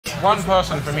One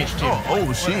person from each team.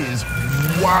 Oh, she is.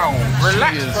 Wow.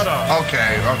 Relax, she is, brother.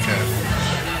 Okay.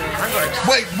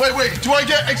 Wait. Do I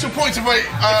get extra points if I...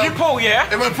 if you pull, yeah?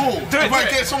 If I pull? If I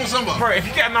get someone's number? Bro, if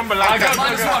you get a number like that...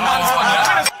 Minus one,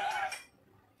 yeah?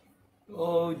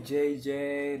 Oh,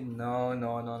 JJ, no.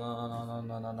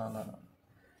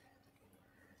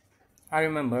 I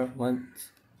remember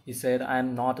once he said,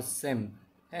 I'm not a sim.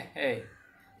 Hey,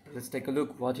 let's take a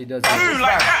look what he does. Like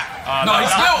that? No,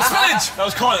 spillage! That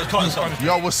was Colin.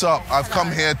 Yo, what's up? I've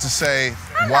come here to say,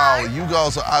 wow, you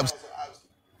girls are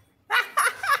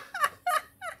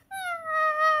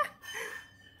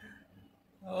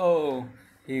Oh,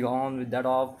 he gone with that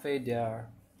outfit there.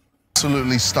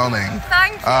 absolutely stunning.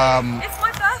 Thank you. It's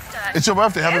my birthday. It's your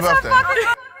birthday. Happy birthday.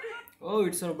 Oh,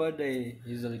 it's her birthday.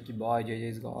 He's a lucky boy.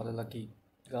 JJ's got a lucky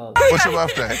girl. What's your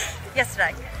birthday?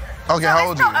 Yesterday. Okay, how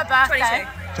old are you? Not a birthday.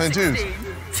 22.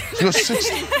 16. You're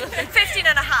 16. 15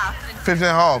 and a half. 15 and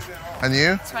a half. And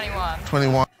you? 21.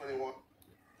 21.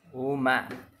 Oh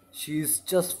man, she's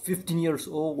just 15 years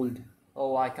old.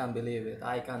 Oh, I can't believe it.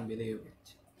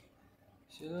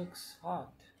 She looks hot.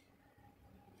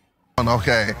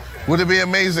 Okay. Would it be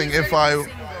amazing if I...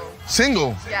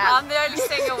 Single? Yeah. I'm the only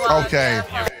single one. Okay.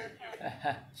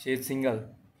 She's single.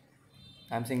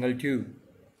 I'm single too.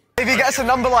 If he gets a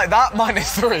number like that,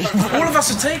 -3. All of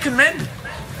us are taken, men.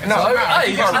 No,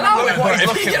 hey,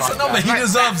 If he gets a number, he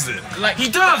deserves it. Like, he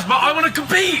does, but I want to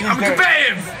compete. I'm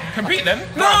competitive. Compete then?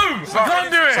 No, I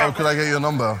can't do it. So could I get your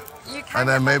number? You can. And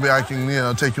then maybe I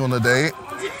can, take you on a date.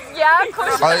 Yeah, of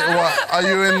course. Are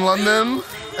you in London?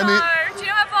 No. Do you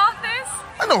know where Bath is?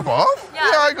 I know Bath.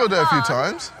 Yeah, I go there a few Bath.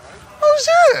 times. Oh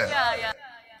shit! Yeah.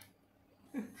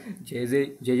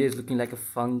 JJ is looking like a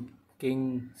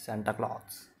funking Santa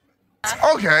Claus.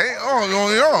 Okay. Oh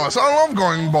yeah. So I love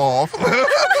going Bath.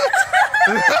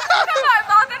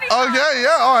 Okay.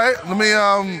 Yeah. All right. Let me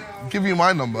give you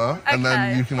my number, and then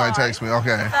Okay, you can text me.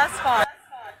 Okay. That's fine.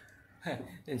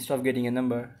 Instead of getting a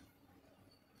number,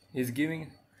 he's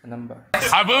giving a number.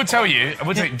 I will tell you,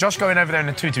 Josh going over there in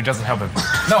a tutu doesn't help him.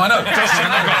 No, I know.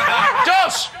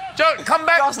 Josh, come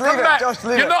back. Josh, leave come it, back. Josh,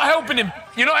 leave You're it. not helping him.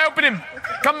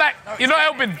 Come back. You're not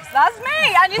helping. That's me,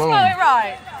 and you spelled it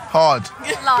right. Hard.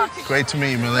 Lush. Great to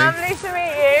meet you, Millie. Lovely to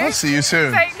meet you. I'll see you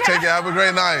soon. Take care. Take care. Have a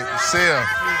great night. See ya.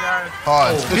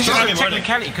 Hard. This is like a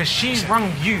technicality because she rung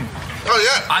you. Oh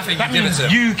yeah. I think That you give it means to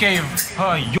him. you gave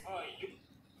her your...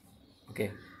 Okay,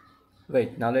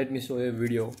 wait, now let me show you a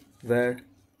video where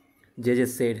JJ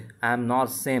said, I'm not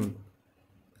same.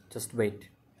 Just wait.